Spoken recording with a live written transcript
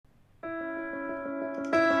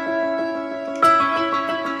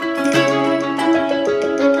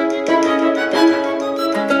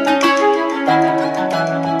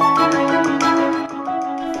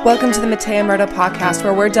Welcome to the Matea Murda podcast,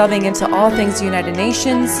 where we're delving into all things United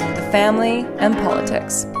Nations, the family, and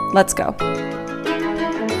politics. Let's go.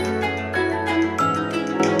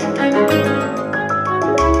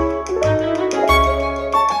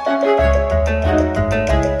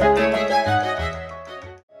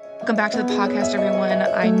 Welcome back to the podcast, everyone.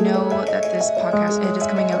 I know that this podcast, it is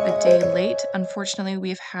coming out a day late. Unfortunately,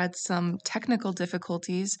 we've had some technical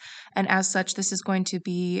difficulties, and as such, this is going to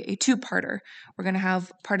be a two-parter. We're going to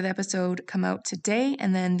have part of the episode come out today,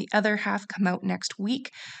 and then the other half come out next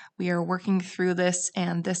week. We are working through this,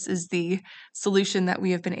 and this is the solution that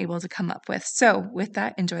we have been able to come up with. So with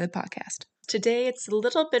that, enjoy the podcast. Today, it's a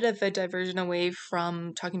little bit of a diversion away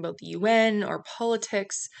from talking about the UN or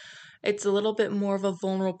politics. It's a little bit more of a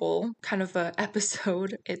vulnerable kind of a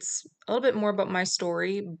episode. It's a little bit more about my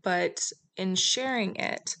story, but in sharing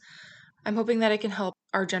it, I'm hoping that it can help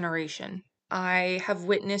our generation. I have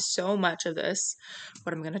witnessed so much of this,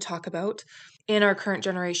 what I'm going to talk about, in our current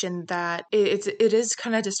generation that it is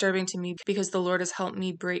kind of disturbing to me because the Lord has helped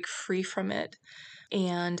me break free from it.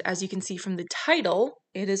 And as you can see from the title,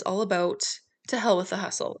 it is all about to hell with the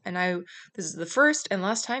hustle. And this is the first and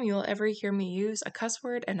last time you will ever hear me use a cuss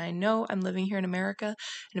word. And I know I'm living here in America,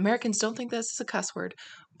 and Americans don't think this is a cuss word.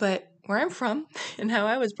 But where I'm from and how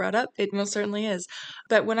I was brought up, it most certainly is.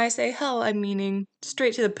 But when I say hell, I'm meaning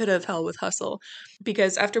straight to the pit of hell with hustle.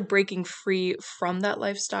 Because after breaking free from that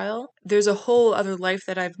lifestyle, there's a whole other life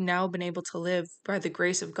that I've now been able to live by the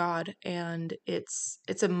grace of God. And it's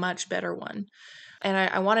a much better one. And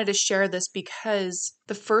I wanted to share this because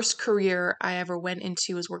the first career I ever went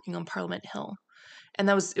into was working on Parliament Hill. And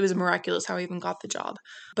it was miraculous how I even got the job.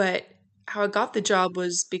 But how I got the job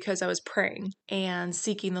was because I was praying and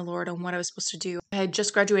seeking the Lord on what I was supposed to do. I had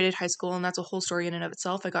just graduated high school, and that's a whole story in and of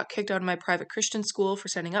itself. I got kicked out of my private Christian school for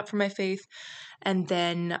standing up for my faith. And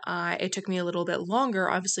then it took me a little bit longer,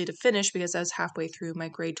 obviously, to finish because I was halfway through my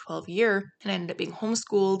grade 12 year, and I ended up being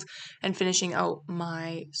homeschooled and finishing out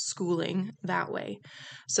my schooling that way.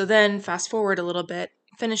 So then fast forward a little bit,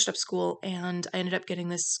 finished up school, and I ended up getting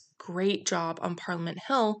this great job on Parliament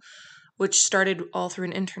Hill, which started all through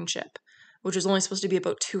an internship, which was only supposed to be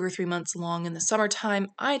about 2 or 3 months long in the summertime.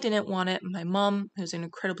 I didn't want it. My mom, who's an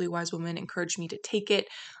incredibly wise woman, encouraged me to take it.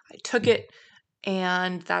 I took it,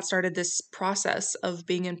 and that started this process of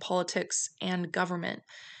being in politics and government.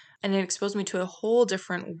 And it exposed me to a whole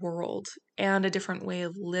different world and a different way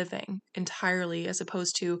of living entirely, as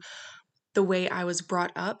opposed to the way I was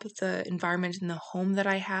brought up, the environment in the home that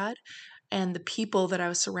I had, and the people that I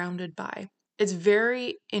was surrounded by. It's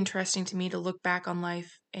very interesting to me to look back on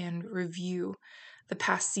life and review the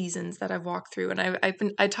past seasons that I've walked through. And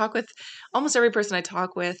I talk with almost every person I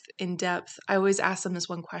talk with in depth. I always ask them this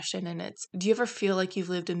one question, and it's, do you ever feel like you've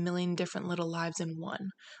lived a million different little lives in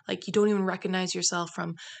one? Like you don't even recognize yourself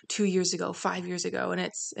from 2 years ago, 5 years ago.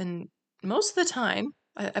 And most of the time,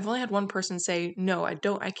 I've only had one person say, no,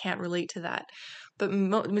 I can't relate to that. But the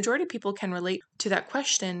majority of people can relate to that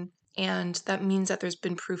question. And that means that there's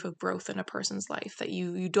been proof of growth in a person's life, that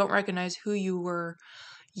you don't recognize who you were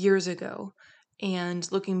years ago. And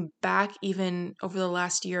looking back, even over the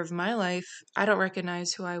last year of my life, I don't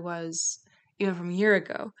recognize who I was even from a year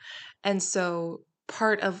ago. And so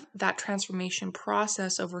part of that transformation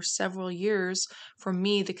process over several years, for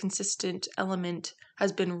me, the consistent element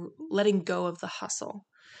has been letting go of the hustle.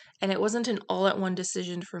 And it wasn't an all-at-one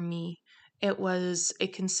decision for me. It was a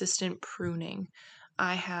consistent pruning.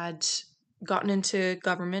 I had gotten into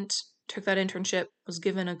government, took that internship, was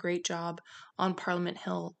given a great job on Parliament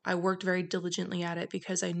Hill. I worked very diligently at it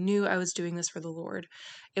because I knew I was doing this for the Lord.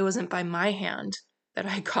 It wasn't by my hand that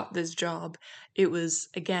I got this job. It was,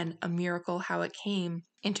 again, a miracle how it came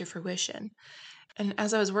into fruition. And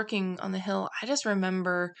as I was working on the Hill, I just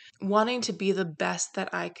remember wanting to be the best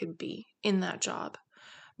that I could be in that job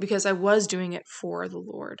because I was doing it for the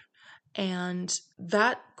Lord. And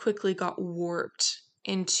that quickly got warped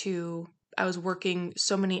into, I was working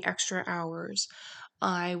so many extra hours.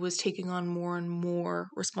 I was taking on more and more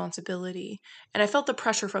responsibility. And I felt the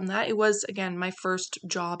pressure from that. It was, again, my first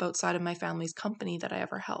job outside of my family's company that I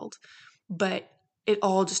ever held. But it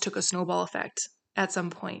all just took a snowball effect at some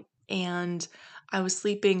point. And I was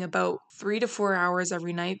sleeping about 3 to 4 hours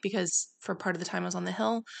every night because for part of the time I was on the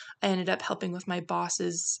Hill, I ended up helping with my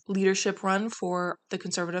boss's leadership run for the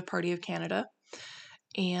Conservative Party of Canada.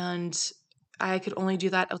 And I could only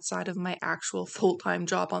do that outside of my actual full-time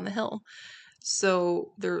job on the Hill.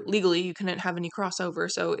 So there legally you couldn't have any crossover.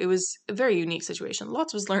 So it was a very unique situation.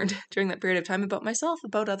 Lots was learned during that period of time about myself,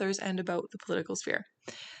 about others, and about the political sphere.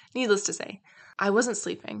 Needless to say, I wasn't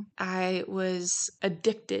sleeping. I was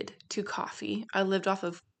addicted to coffee. I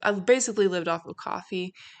basically lived off of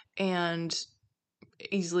coffee and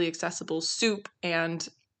easily accessible soup and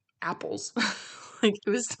apples. Like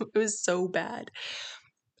it was so bad.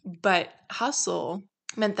 But hustle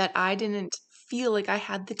meant that I didn't feel like I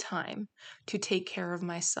had the time to take care of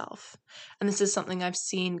myself. And this is something I've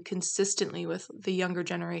seen consistently with the younger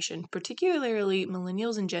generation, particularly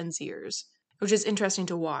millennials and Gen Zers, which is interesting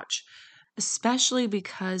to watch, especially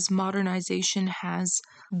because modernization has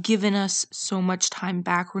given us so much time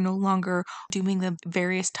back. We're no longer doing the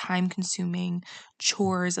various time consuming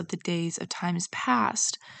chores of the days of times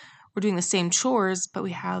past. We're doing the same chores, but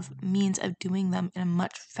we have means of doing them in a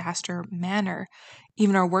much faster manner.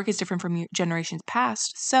 Even our work is different from generations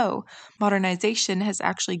past. So, modernization has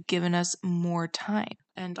actually given us more time.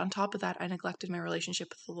 And on top of that, I neglected my relationship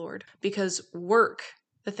with the Lord because work,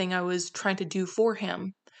 the thing I was trying to do for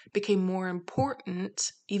Him, became more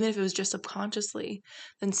important, even if it was just subconsciously,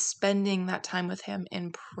 than spending that time with Him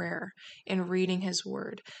in prayer, in reading His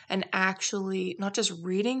Word, and actually not just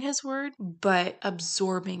reading His Word, but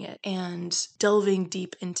absorbing it and delving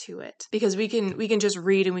deep into it. Because we can just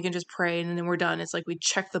read and we can just pray and then we're done. It's like we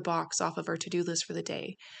check the box off of our to-do list for the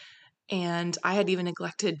day. And I had even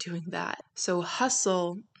neglected doing that. So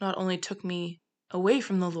hustle not only took me away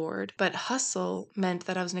from the Lord, but hustle meant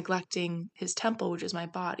that I was neglecting His temple, which is my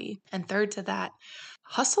body. And third to that,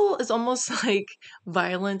 hustle is almost like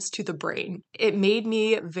violence to the brain. It made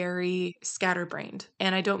me very scatterbrained.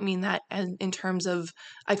 And I don't mean that in terms of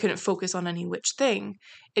I couldn't focus on any which thing.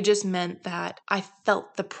 It just meant that I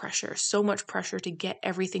felt the pressure, so much pressure to get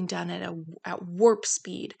everything done at warp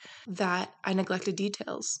speed that I neglected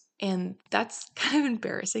details. And that's kind of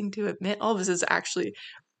embarrassing to admit. All of this is actually,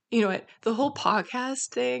 you know what, the whole podcast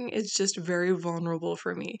thing is just very vulnerable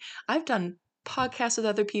for me. I've done podcasts with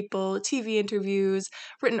other people, TV interviews,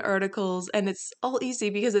 written articles, and it's all easy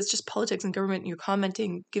because it's just politics and government. And you're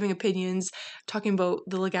commenting, giving opinions, talking about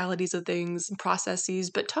the legalities of things and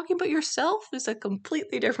processes, but talking about yourself is a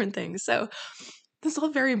completely different thing. So this is all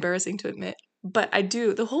very embarrassing to admit. But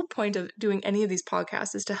the whole point of doing any of these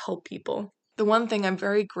podcasts is to help people. The one thing I'm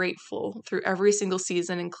very grateful through every single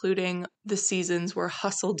season, including the seasons where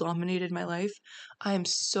hustle dominated my life, I am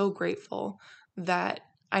so grateful that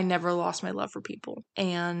I never lost my love for people.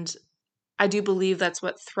 And I do believe that's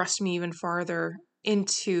what thrust me even farther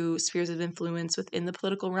into spheres of influence within the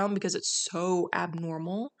political realm because it's so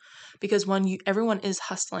abnormal. Because everyone is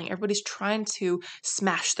hustling, everybody's trying to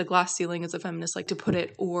smash the glass ceiling, as a feminist like to put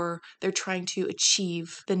it, or they're trying to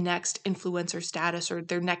achieve the next influencer status, or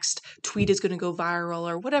their next tweet is going to go viral,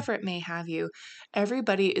 or whatever it may have you.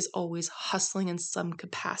 Everybody is always hustling in some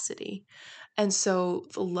capacity. And so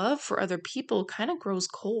the love for other people kind of grows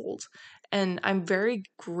cold. And I'm very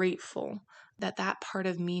grateful that that part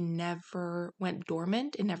of me never went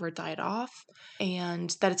dormant, it never died off,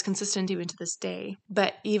 and that it's consistent even to this day.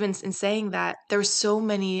 But even in saying that, there's so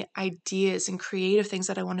many ideas and creative things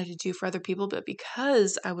that I wanted to do for other people, but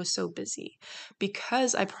because I was so busy,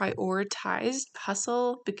 because I prioritized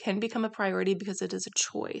hustle can become a priority because it is a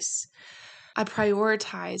choice. I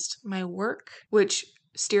prioritized my work, which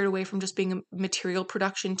steered away from just being a material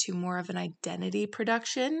production to more of an identity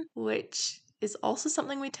production, which is also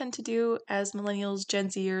something we tend to do as millennials, Gen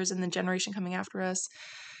Zers, and the generation coming after us.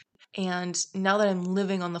 And now that I'm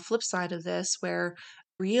living on the flip side of this, where I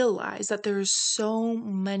realize that there's so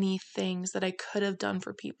many things that I could have done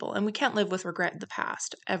for people, and we can't live with regret in the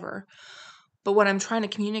past ever. But what I'm trying to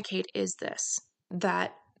communicate is this,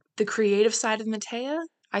 that the creative side of Matea,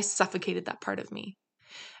 I suffocated that part of me.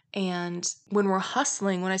 And when we're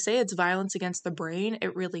hustling, when I say it's violence against the brain,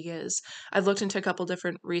 it really is. I've looked into a couple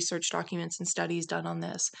different research documents and studies done on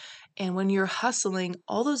this. And when you're hustling,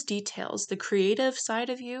 all those details, the creative side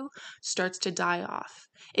of you starts to die off.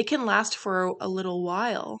 It can last for a little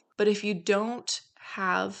while, but if you don't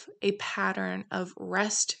have a pattern of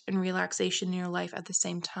rest and relaxation in your life at the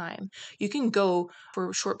same time, you can go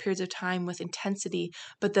for short periods of time with intensity,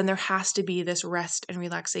 but then there has to be this rest and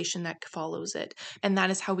relaxation that follows it. And that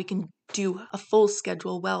is how we can do a full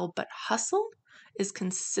schedule well. But hustle is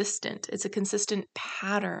consistent, it's a consistent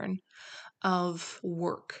pattern of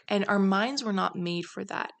work. And our minds were not made for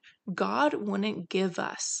that. God wouldn't give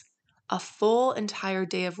us a full entire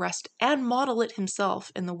day of rest and model it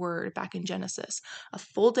Himself in the Word back in Genesis, a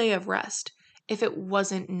full day of rest, if it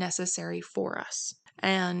wasn't necessary for us.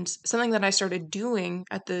 And something that I started doing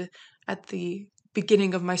at the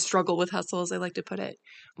beginning of my struggle with hustle, as I like to put it.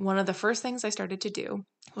 One of the first things I started to do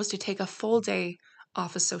was to take a full day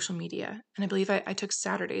off of social media. And I believe I took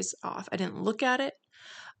Saturdays off. I didn't look at it.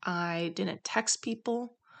 I didn't text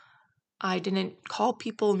people. I didn't call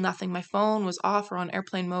people, nothing. My phone was off or on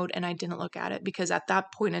airplane mode, and I didn't look at it because at that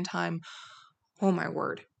point in time, oh my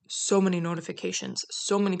word, so many notifications,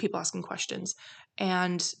 so many people asking questions.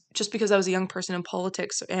 And just because I was a young person in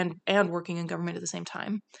politics and working in government at the same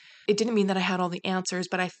time, it didn't mean that I had all the answers,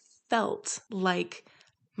 but I felt like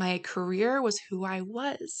my career was who I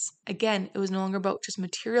was. Again, it was no longer about just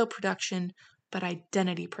material production, but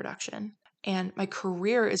identity production. And my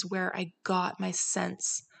career is where I got my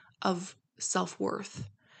sense of self-worth.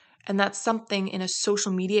 And that's something in a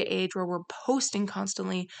social media age where we're posting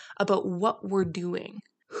constantly about what we're doing,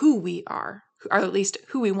 who we are, or at least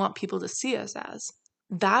who we want people to see us as.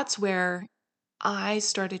 That's where I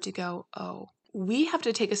started to go, oh, we have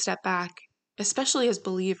to take a step back, especially as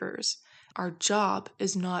believers. Our job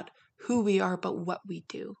is not who we are, but what we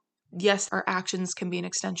do. Yes, our actions can be an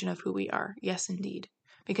extension of who we are. Yes, indeed.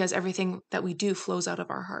 Because everything that we do flows out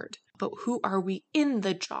of our heart. But who are we in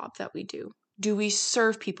the job that we do? Do we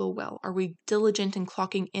serve people well? Are we diligent in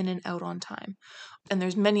clocking in and out on time? And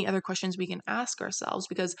there's many other questions we can ask ourselves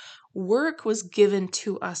because work was given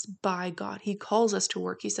to us by God. He calls us to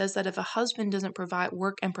work. He says that if a husband doesn't provide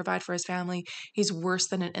work and provide for his family, he's worse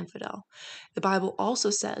than an infidel. The Bible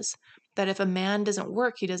also says that if a man doesn't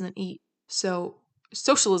work, he doesn't eat. So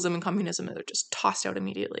socialism and communism are just tossed out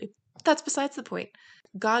immediately. That's besides the point.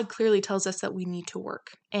 God clearly tells us that we need to work,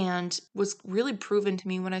 and was really proven to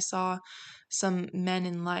me when I saw some men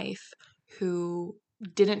in life who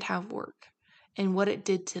didn't have work and what it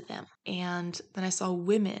did to them. And then I saw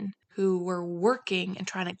women who were working and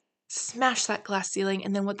trying to smash that glass ceiling,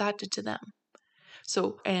 and then what that did to them.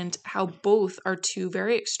 So, and how both are two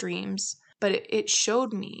very extremes, but it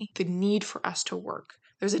showed me the need for us to work.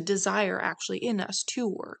 There's a desire actually in us to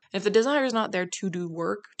work. And if the desire is not there to do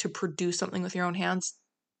work, to produce something with your own hands,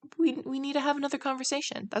 we need to have another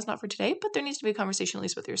conversation. That's not for today, but there needs to be a conversation at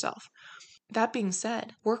least with yourself. That being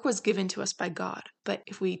said, work was given to us by God. But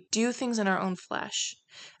if we do things in our own flesh,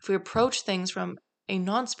 if we approach things from a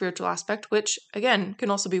non-spiritual aspect, which again can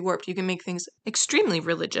also be warped, you can make things extremely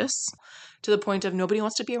religious to the point of nobody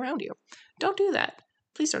wants to be around you. Don't do that.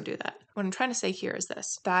 Please don't do that. What I'm trying to say here is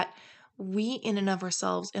this, that we in and of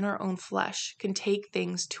ourselves, in our own flesh, can take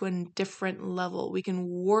things to a different level. We can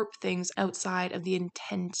warp things outside of the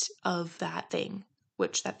intent of that thing,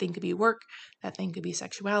 which that thing could be work, that thing could be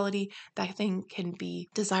sexuality, that thing can be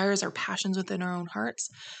desires or passions within our own hearts.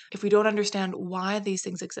 If we don't understand why these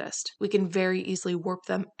things exist, we can very easily warp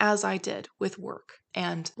them, as I did with work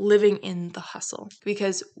and living in the hustle,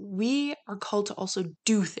 because we are called to also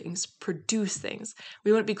do things, produce things.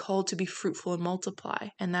 We wouldn't be called to be fruitful and multiply.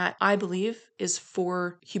 And that, I believe, is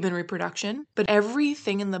for human reproduction. But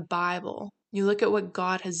everything in the Bible, you look at what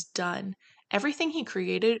God has done, everything he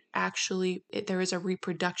created, actually, there is a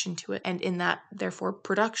reproduction to it, and in that, therefore,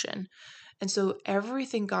 production. And so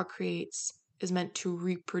everything God creates is meant to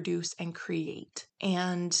reproduce and create.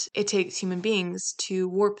 And it takes human beings to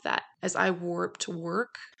warp that, as I warped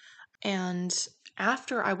work. And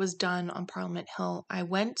after I was done on Parliament Hill, I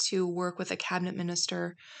went to work with a cabinet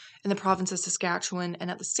minister in the province of Saskatchewan.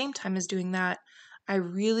 And at the same time as doing that, I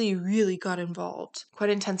really, really got involved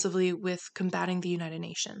quite intensively with combating the United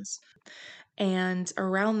Nations. And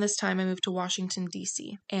around this time, I moved to Washington,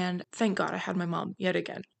 D.C. And thank God I had my mom yet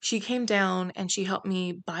again. She came down and she helped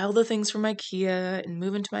me buy all the things from IKEA and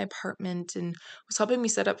move into my apartment and was helping me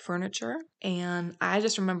set up furniture. And I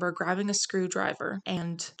just remember grabbing a screwdriver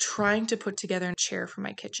and trying to put together a chair for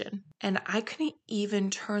my kitchen. And I couldn't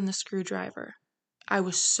even turn the screwdriver. I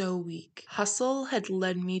was so weak. Hustle had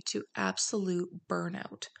led me to absolute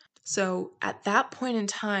burnout. So at that point in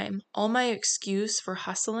time, all my excuse for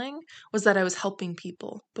hustling was that I was helping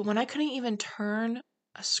people. But when I couldn't even turn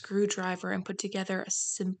a screwdriver and put together a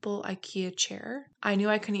simple IKEA chair, I knew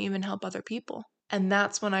I couldn't even help other people. And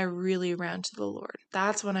that's when I really ran to the Lord.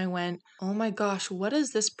 That's when I went, oh my gosh, what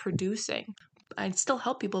is this producing? I'd still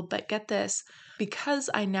help people, but get this, because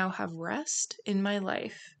I now have rest in my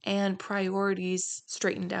life and priorities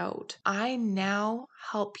straightened out, I now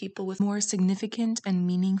help people with more significant and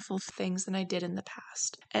meaningful things than I did in the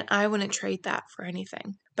past. And I wouldn't trade that for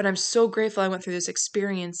anything. But I'm so grateful I went through this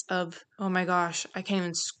experience of, oh my gosh, I can't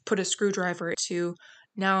even put a screwdriver to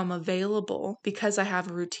now I'm available because I have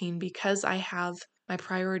a routine, because I have my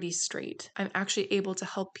priorities straight. I'm actually able to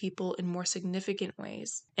help people in more significant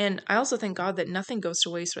ways. And I also thank God that nothing goes to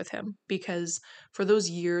waste with him, because for those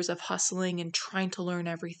years of hustling and trying to learn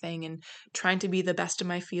everything and trying to be the best in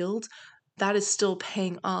my field, that is still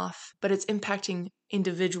paying off, but it's impacting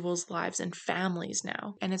individuals' lives and families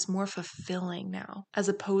now. And it's more fulfilling now, as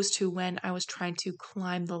opposed to when I was trying to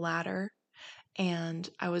climb the ladder and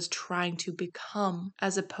I was trying to become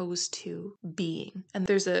as opposed to being. And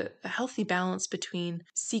there's a healthy balance between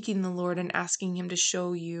seeking the Lord and asking Him to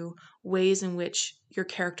show you ways in which your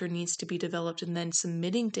character needs to be developed, and then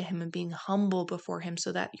submitting to Him and being humble before Him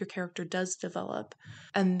so that your character does develop.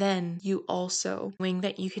 And then you also knowing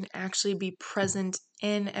that you can actually be present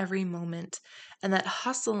in every moment, and that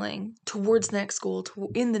hustling towards the next goal,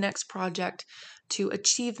 in the next project, to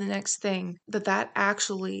achieve the next thing, that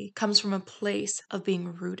actually comes from a place of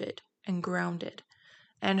being rooted and grounded.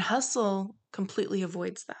 And hustle completely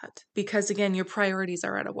avoids that because, again, your priorities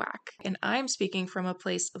are out of whack. And I'm speaking from a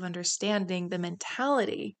place of understanding the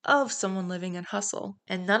mentality of someone living in hustle.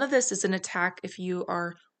 And none of this is an attack if you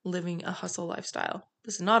are living a hustle lifestyle.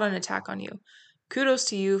 This is not an attack on you. Kudos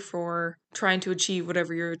to you for trying to achieve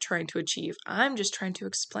whatever you're trying to achieve. I'm just trying to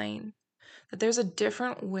explain that there's a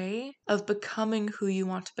different way of becoming who you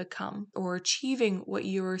want to become or achieving what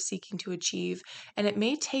you are seeking to achieve. And it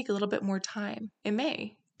may take a little bit more time. It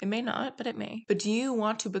may. It may not, but it may. But do you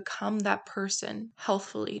want to become that person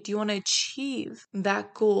healthfully? Do you want to achieve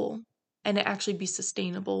that goal and it actually be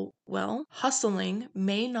sustainable? Well, hustling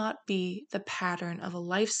may not be the pattern of a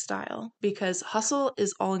lifestyle because hustle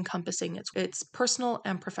is all encompassing. It's personal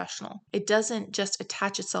and professional. It doesn't just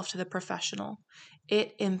attach itself to the professional.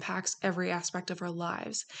 It impacts every aspect of our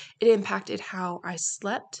lives. It impacted how I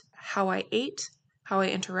slept, how I ate, how I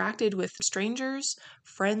interacted with strangers,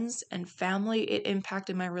 friends, and family. It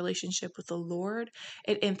impacted my relationship with the Lord.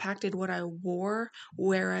 It impacted what I wore,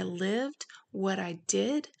 where I lived, what I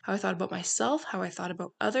did, how I thought about myself, how I thought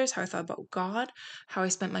about others, how I thought about God, how I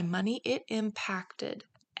spent my money. It impacted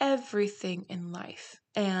everything in life.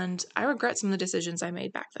 And I regret some of the decisions I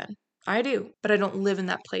made back then. I do, but I don't live in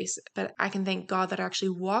that place. But I can thank God that I actually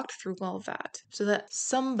walked through all of that so that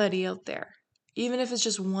somebody out there, even if it's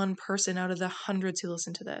just one person out of the hundreds who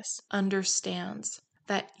listen to this, understands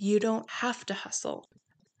that you don't have to hustle.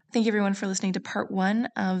 Thank you everyone for listening to part 1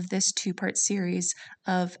 of this 2-part series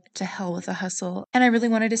of To Hell with the Hustle. And I really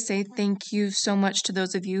wanted to say thank you so much to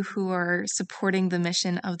those of you who are supporting the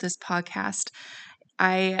mission of this podcast.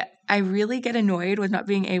 I really get annoyed with not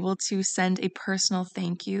being able to send a personal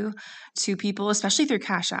thank you to people, especially through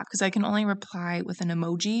Cash App, because I can only reply with an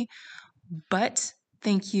emoji. But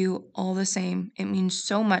thank you all the same. It means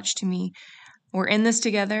so much to me. We're in this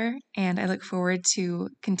together, and I look forward to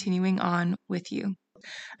continuing on with you.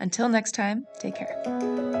 Until next time, take care.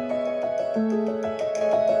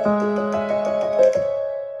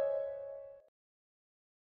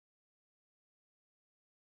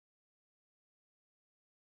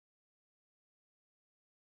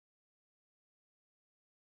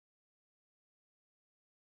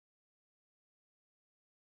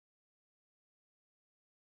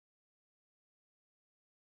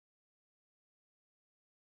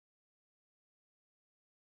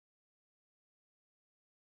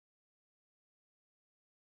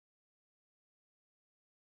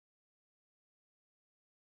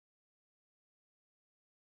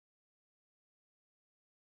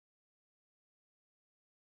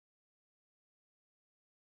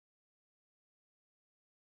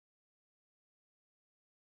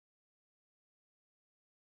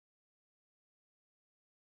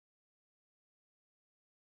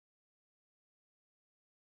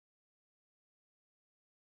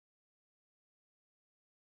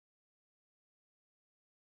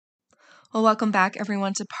 Well, welcome back,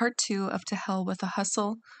 everyone, to part 2 of To Hell with a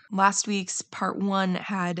Hustle. Last week's part 1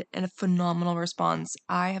 had a phenomenal response.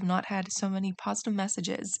 I have not had so many positive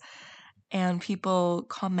messages and people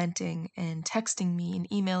commenting and texting me and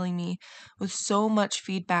emailing me with so much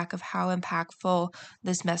feedback of how impactful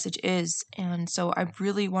this message is. And so I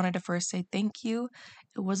really wanted to first say thank you.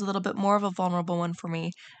 It was a little bit more of a vulnerable one for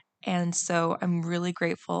me. And so I'm really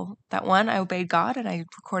grateful that 1, I obeyed God and I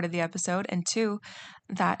recorded the episode, and 2,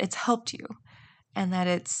 that it's helped you and that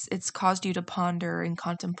it's caused you to ponder and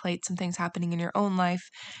contemplate some things happening in your own life.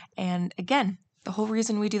 And again, the whole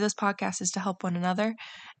reason we do this podcast is to help one another.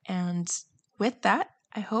 And with that,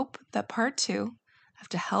 I hope that part 2 of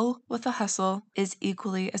To Hell with the Hustle is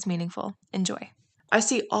equally as meaningful. Enjoy. I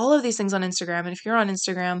see all of these things on Instagram, and if you're on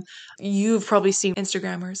Instagram, you've probably seen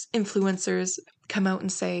Instagrammers, influencers come out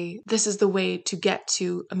and say, this is the way to get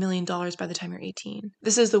to $1 million by the time you're 18.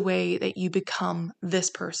 This is the way that you become this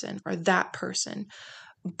person or that person.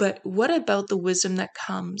 But what about the wisdom that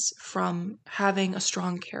comes from having a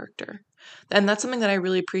strong character? And that's something that I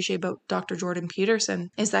really appreciate about Dr. Jordan Peterson,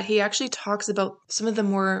 is that he actually talks about some of the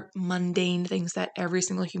more mundane things that every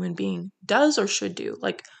single human being does or should do,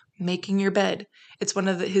 like making your bed. It's one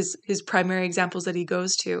of his primary examples that he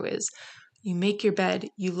goes to is you make your bed,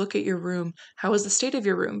 you look at your room. How is the state of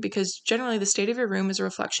your room? Because generally the state of your room is a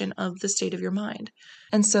reflection of the state of your mind.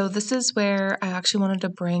 And so this is where I actually wanted to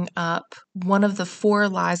bring up one of the 4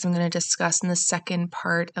 lies I'm going to discuss in the second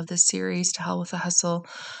part of the series, To Hell with the Hustle.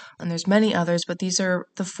 And there's many others, but these are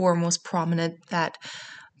the 4 most prominent that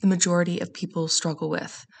the majority of people struggle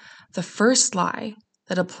with. The first lie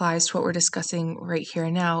that applies to what we're discussing right here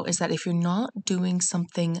and now is that if you're not doing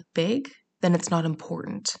something big, then it's not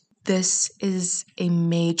important. This is a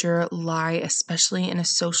major lie, especially in a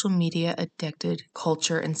social media addicted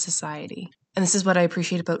culture and society. And this is what I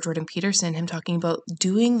appreciate about Jordan Peterson, him talking about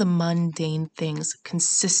doing the mundane things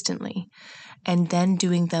consistently and then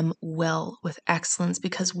doing them well with excellence,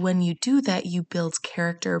 because when you do that, you build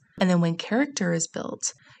character. And then when character is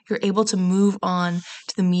built, you're able to move on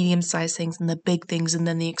to the medium-sized things and the big things and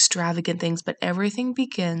then the extravagant things. But everything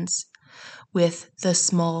begins with the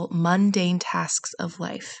small, mundane tasks of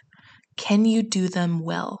life. Can you do them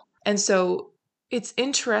well? And so it's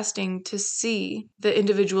interesting to see the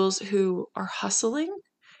individuals who are hustling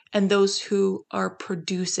and those who are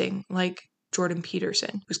producing, like Jordan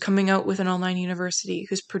Peterson, who's coming out with an online university,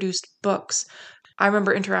 who's produced books. I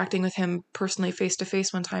remember interacting with him personally face to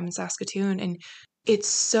face one time in Saskatoon, and it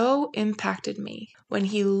so impacted me when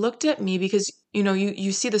he looked at me because,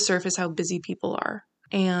 you see the surface how busy people are,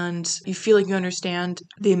 and you feel like you understand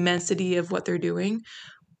the immensity of what they're doing.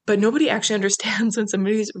 But nobody actually understands when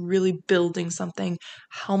somebody's really building something,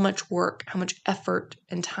 how much work, how much effort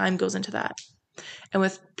and time goes into that. And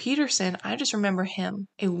with Peterson, I just remember him,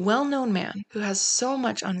 a well-known man who has so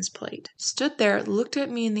much on his plate, stood there, looked at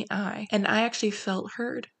me in the eye, and I actually felt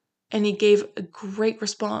heard. And he gave a great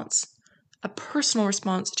response, a personal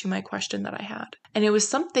response to my question that I had. And it was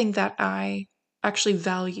something that I actually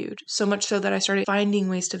valued, so much so that I started finding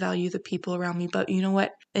ways to value the people around me. But you know what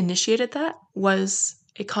initiated that was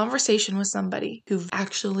a conversation with somebody who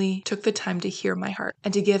actually took the time to hear my heart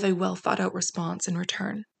and to give a well thought out response in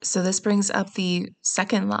return. So this brings up the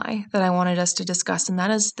second lie that I wanted us to discuss, and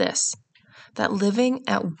that is this, that living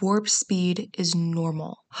at warp speed is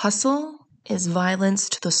normal. Hustle is violence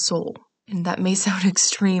to the soul. And that may sound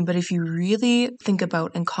extreme, but if you really think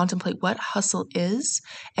about and contemplate what hustle is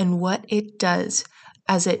and what it does,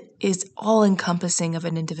 as it is all-encompassing of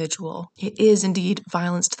an individual, it is indeed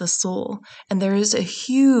violence to the soul. And there is a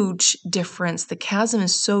huge difference. The chasm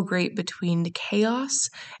is so great between chaos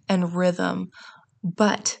and rhythm.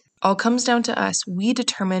 But all comes down to us. We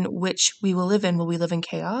determine which we will live in. Will we live in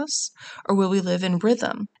chaos or will we live in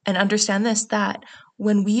rhythm? And understand this, that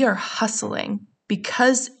when we are hustling,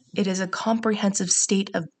 because it is a comprehensive state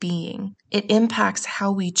of being, it impacts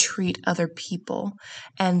how we treat other people.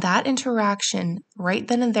 And that interaction right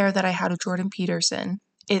then and there that I had with Jordan Peterson,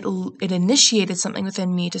 it initiated something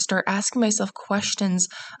within me to start asking myself questions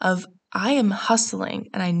of, I am hustling,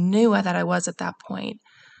 and I knew that I was at that point.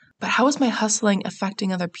 But how is my hustling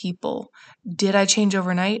affecting other people? Did I change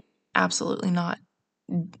overnight? Absolutely not.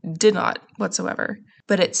 Did not whatsoever.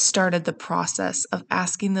 But it started the process of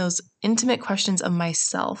asking those intimate questions of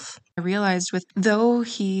myself. I realized though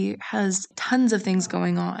he has tons of things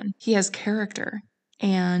going on, he has character.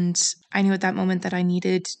 And I knew at that moment that I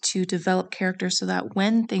needed to develop character so that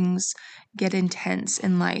when things get intense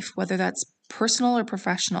in life, whether that's personal or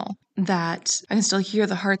professional, that I can still hear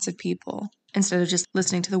the hearts of people instead of just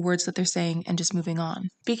listening to the words that they're saying and just moving on.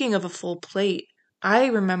 Speaking of a full plate, I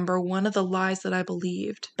remember one of the lies that I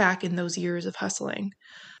believed back in those years of hustling.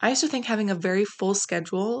 I used to think having a very full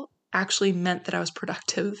schedule actually meant that I was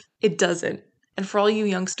productive. It doesn't. And for all you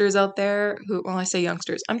youngsters out there I say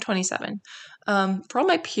youngsters, I'm 27. For all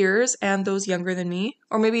my peers and those younger than me,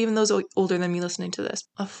 or maybe even those older than me listening to this,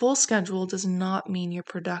 a full schedule does not mean you're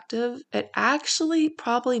productive. It actually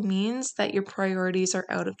probably means that your priorities are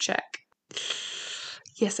out of check.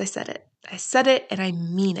 Yes, I said it. I said it and I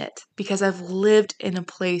mean it, because I've lived in a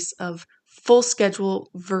place of full schedule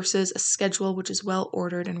versus a schedule which is well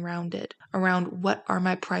ordered and rounded around what are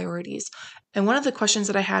my priorities. And one of the questions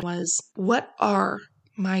that I had was, what are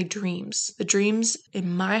my dreams? The dreams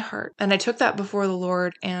in my heart. And I took that before the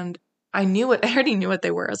Lord, and I already knew what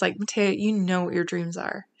they were. I was like, Matea, you know what your dreams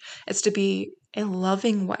are. It's to be a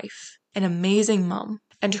loving wife, an amazing mom,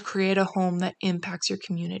 and to create a home that impacts your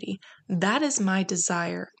community. That is my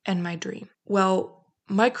desire and my dream. Well,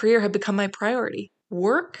 my career had become my priority.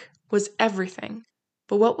 Work was everything.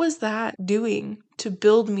 But what was that doing to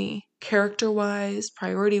build me character-wise,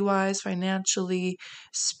 priority-wise, financially,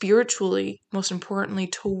 spiritually, most importantly,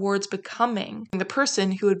 towards becoming the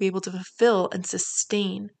person who would be able to fulfill and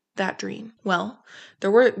sustain that dream? Well,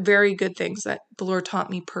 there were very good things that the Lord taught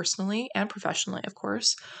me personally and professionally, of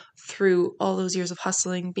course, through all those years of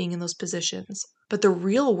hustling, being in those positions. But the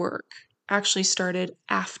real work actually started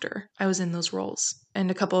after I was in those roles and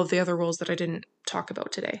a couple of the other roles that I didn't talk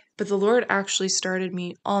about today. But the Lord actually started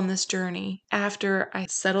me on this journey after I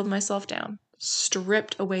settled myself down,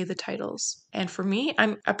 stripped away the titles. And for me,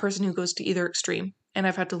 I'm a person who goes to either extreme, and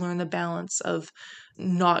I've had to learn the balance of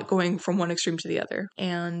not going from one extreme to the other.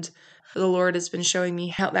 And the Lord has been showing me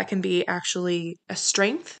how that can be actually a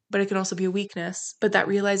strength, but it can also be a weakness. But that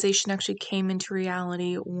realization actually came into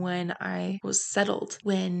reality when I was settled,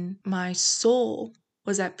 when my soul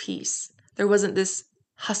was at peace. There wasn't this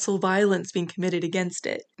hustle violence being committed against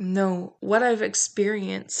it. No, what I've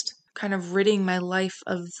experienced kind of ridding my life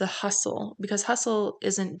of the hustle, because hustle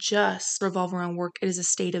isn't just revolve around work, it is a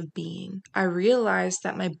state of being. I realized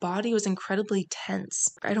that my body was incredibly tense.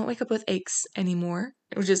 I don't wake up with aches anymore,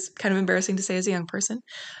 which is kind of embarrassing to say as a young person.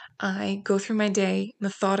 I go through my day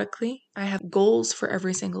methodically. I have goals for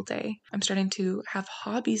every single day. I'm starting to have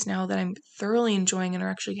hobbies now that I'm thoroughly enjoying and are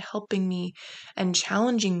actually helping me and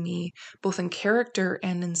challenging me both in character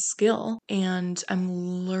and in skill. And I'm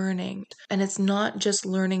learning. And it's not just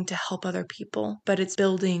learning to help other people, but it's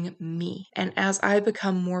building me. And as I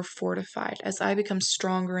become more fortified, as I become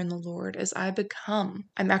stronger in the Lord, I'm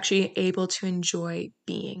actually able to enjoy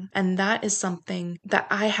being. And that is something that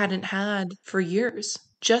I hadn't had for years.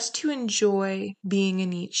 Just to enjoy being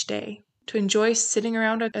in each day, to enjoy sitting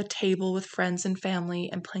around a table with friends and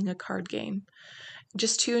family and playing a card game,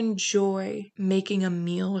 just to enjoy making a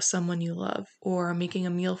meal with someone you love or making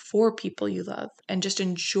a meal for people you love, and just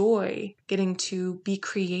enjoy getting to be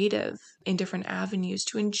creative in different avenues,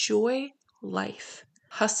 to enjoy life.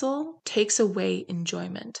 Hustle takes away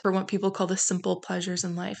enjoyment for what people call the simple pleasures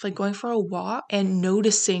in life, like going for a walk and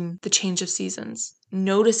noticing the change of seasons,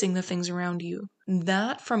 noticing the things around you.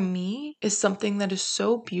 That, for me, is something that is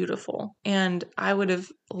so beautiful. And I would have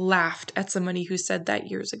laughed at somebody who said that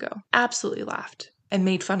years ago. Absolutely laughed and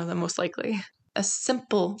made fun of them, most likely. A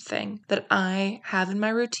simple thing that I have in my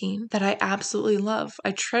routine that I absolutely love.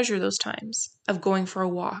 I treasure those times of going for a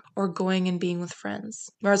walk or going and being with friends.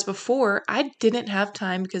 Whereas before, I didn't have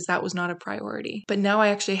time because that was not a priority. But now I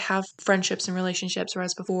actually have friendships and relationships,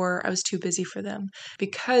 whereas before I was too busy for them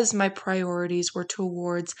because my priorities were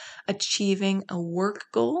towards achieving a work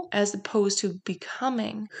goal as opposed to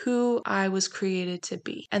becoming who I was created to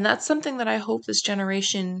be. And that's something that I hope this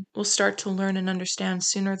generation will start to learn and understand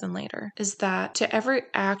sooner than later, is that to every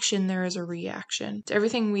action there is a reaction. To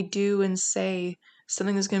everything we do and say,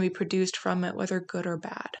 something is going to be produced from it, whether good or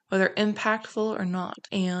bad, whether impactful or not.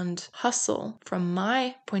 And hustle, from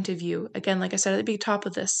my point of view, again, like I said at the top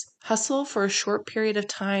of this, hustle for a short period of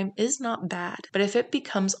time is not bad. But if it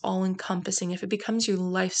becomes all-encompassing, if it becomes your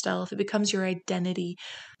lifestyle, if it becomes your identity,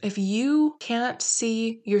 if you can't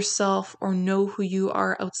see yourself or know who you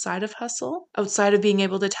are outside of hustle, outside of being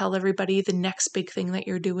able to tell everybody the next big thing that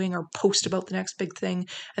you're doing or post about the next big thing,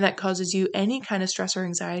 and that causes you any kind of stress or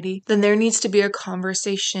anxiety, then there needs to be a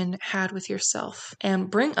conversation had with yourself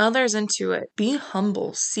and bring others into it. Be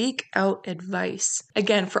humble, seek out advice.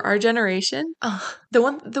 Again, for our generation,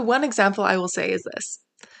 the one example I will say is this.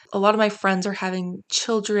 A lot of my friends are having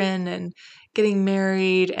children and getting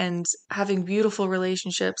married and having beautiful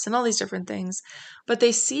relationships and all these different things, but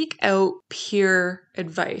they seek out peer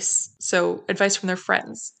advice. So advice from their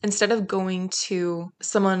friends instead of going to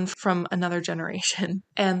someone from another generation.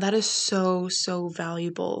 And that is so, so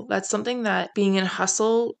valuable. That's something that being in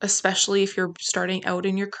hustle, especially if you're starting out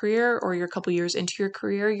in your career or you're a couple years into your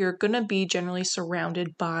career, you're going to be generally surrounded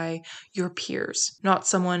by your peers, not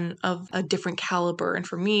someone of a different caliber. And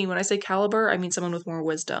for me, when I say caliber, I mean someone with more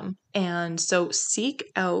wisdom. And so seek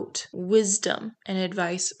out wisdom and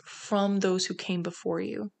advice from those who came before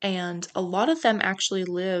you. And a lot of them actually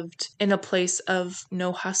lived in a place of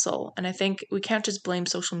no hustle. And I think we can't just blame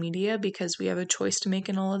social media because we have a choice to make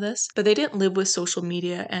in all of this, but they didn't live with social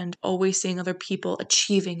media and always seeing other people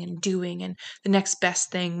achieving and doing and the next best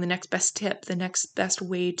thing, the next best tip, the next best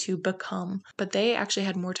way to become. But they actually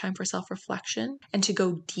had more time for self-reflection and to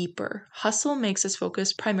go deeper. Hustle makes us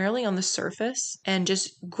focus primarily on the surface and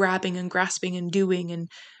just grabbing and grasping and doing and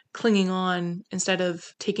clinging on instead of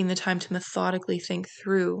taking the time to methodically think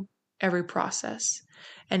through every process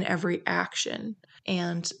and every action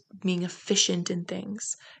and being efficient in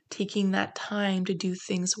things, taking that time to do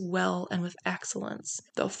things well and with excellence.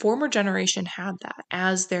 The former generation had that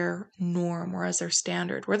as their norm or as their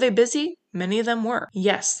standard. Were they busy? Many of them were.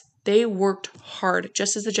 Yes, They worked hard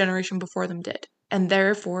just as the generation before them did. And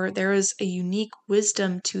therefore, there is a unique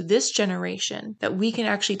wisdom to this generation that we can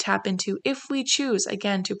actually tap into if we choose,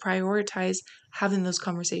 again, to prioritize having those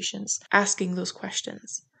conversations, asking those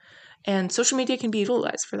questions. And social media can be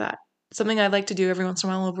utilized for that. Something I like to do every once in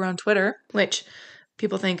a while over on Twitter, which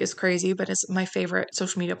people think is crazy, but it's my favorite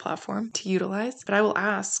social media platform to utilize. But I will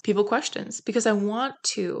ask people questions because I want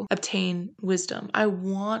to obtain wisdom. I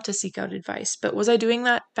want to seek out advice. But was I doing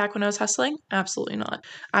that back when I was hustling? Absolutely not.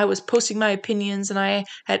 I was posting my opinions and I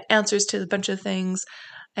had answers to a bunch of things.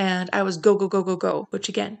 And I was go, go, go, go, go, which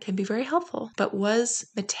again can be very helpful. But was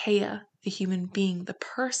Matea, the human being, the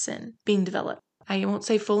person being developed? I won't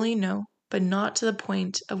say fully no, but not to the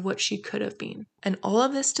point of what she could have been. And all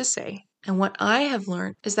of this to say, and what I have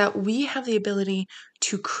learned is that we have the ability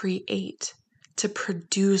to create, to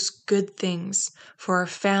produce good things for our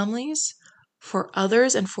families, for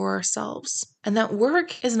others, and for ourselves. And that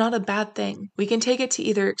work is not a bad thing. We can take it to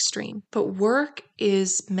either extreme, but work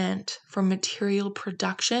is meant for material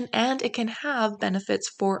production and it can have benefits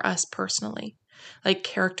for us personally, like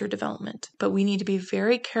character development. But we need to be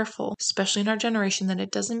very careful, especially in our generation, that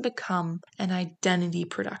it doesn't become an identity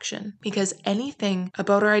production. Because anything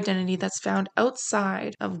about our identity that's found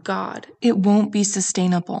outside of God, it won't be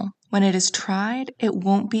sustainable. When it is tried, it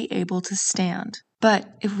won't be able to stand. But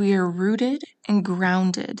if we are rooted and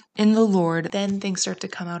grounded in the Lord, then things start to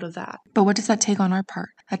come out of that. But what does that take on our part?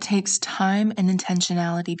 That takes time and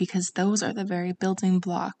intentionality because those are the very building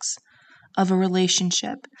blocks of a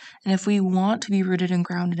relationship. And if we want to be rooted and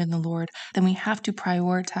grounded in the Lord, then we have to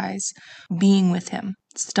prioritize being with Him,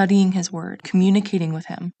 studying His Word, communicating with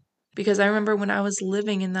Him. Because I remember when I was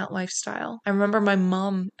living in that lifestyle, I remember my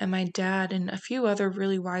mom and my dad and a few other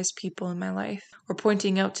really wise people in my life were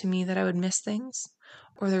pointing out to me that I would miss things,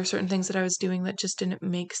 or there were certain things that I was doing that just didn't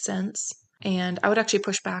make sense. And I would actually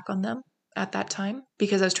push back on them at that time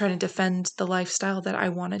because I was trying to defend the lifestyle that I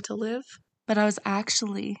wanted to live. But I was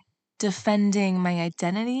actually defending my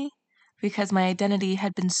identity because my identity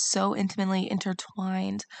had been so intimately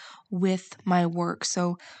intertwined with my work.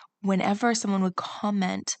 So whenever someone would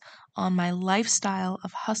comment on my lifestyle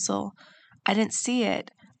of hustle, I didn't see it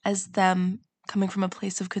as them coming from a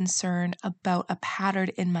place of concern about a pattern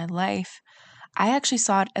in my life. I actually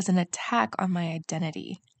saw it as an attack on my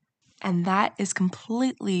identity. And that is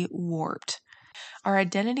completely warped. Our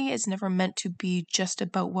identity is never meant to be just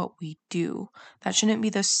about what we do. That shouldn't be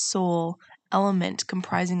the sole element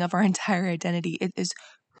comprising of our entire identity. It is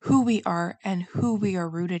who we are and who we are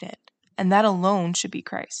rooted in. And that alone should be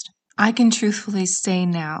Christ. I can truthfully say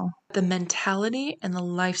now, the mentality and the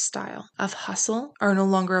lifestyle of hustle are no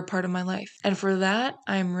longer a part of my life. And for that,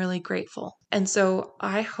 I'm really grateful. And so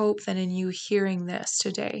I hope that in you hearing this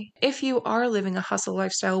today, if you are living a hustle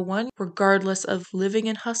lifestyle, one, regardless of living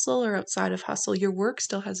in hustle or outside of hustle, your work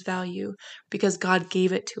still has value because God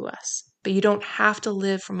gave it to us. But you don't have to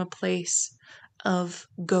live from a place of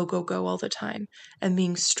go, go, go all the time and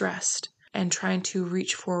being stressed and trying to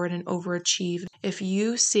reach forward and overachieve. If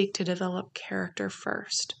you seek to develop character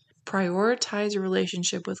first, prioritize your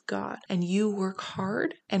relationship with God, and you work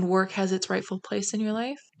hard, and work has its rightful place in your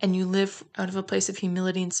life, and you live out of a place of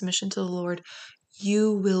humility and submission to the Lord,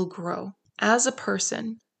 you will grow as a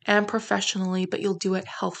person and professionally, but you'll do it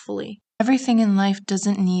healthfully. Everything in life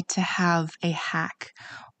doesn't need to have a hack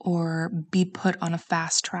or be put on a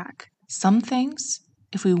fast track. Some things,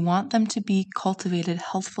 if we want them to be cultivated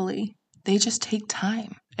healthfully, they just take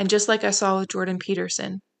time. And just like I saw with Jordan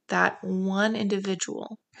Peterson, that one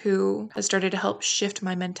individual who has started to help shift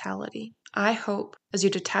my mentality, I hope as you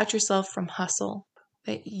detach yourself from hustle,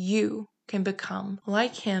 that you can become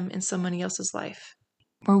like him in somebody else's life.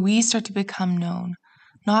 Where we start to become known,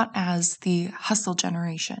 not as the hustle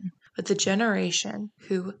generation, but the generation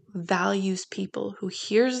who values people, who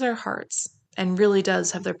hears their hearts, and really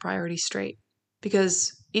does have their priorities straight.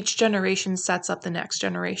 Because each generation sets up the next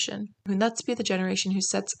generation. And let's be the generation who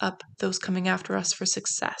sets up those coming after us for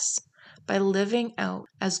success by living out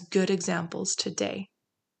as good examples today.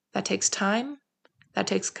 That takes time, that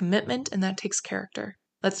takes commitment, and that takes character.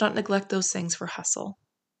 Let's not neglect those things for hustle.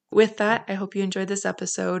 With that, I hope you enjoyed this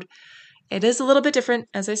episode. It is a little bit different,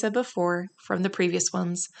 as I said before, from the previous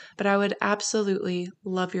ones, but I would absolutely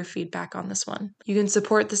love your feedback on this one. You can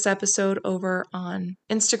support this episode over on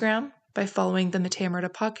Instagram by following the Matea Murda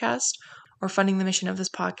podcast or funding the mission of this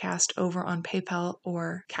podcast over on PayPal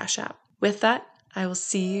or Cash App. With that, I will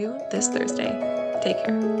see you this Thursday. Take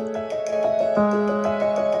care.